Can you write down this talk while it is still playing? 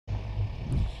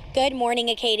Good morning,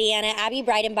 Acadiana. Abby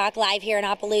Breidenbach live here in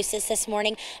Opelousas this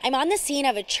morning. I'm on the scene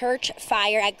of a church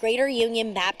fire at Greater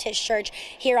Union Baptist Church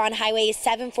here on Highway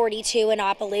 742 in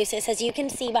Opelousas. As you can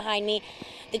see behind me,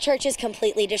 the church is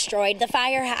completely destroyed. The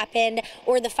fire happened,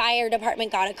 or the fire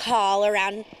department got a call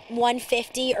around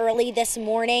 1:50 early this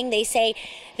morning. They say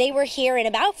they were here in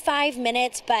about 5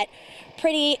 minutes, but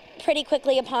pretty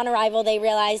quickly upon arrival, they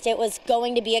realized it was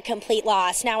going to be a complete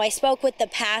loss. Now, I spoke with the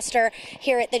pastor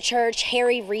here at the church,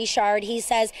 Harry Richard. He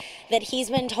says that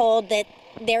he's been told that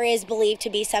there is believed to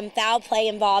be some foul play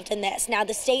involved in this. Now,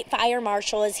 the state fire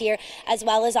marshal is here, as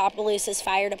well as Opelousas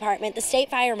Fire Department. The state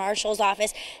fire marshal's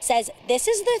office says this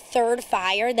is the third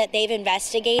fire that they've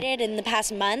investigated in the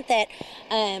past month at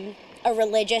a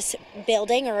religious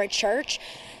building or a church.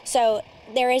 So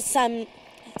there is some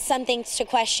things to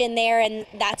question there, and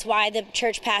that's why the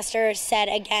church pastor said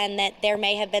again that there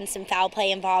may have been some foul play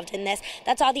involved in this.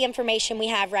 That's all the information we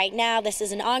have right now. This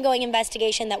is an ongoing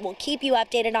investigation that we'll keep you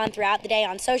updated on throughout the day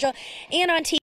on social and on TV.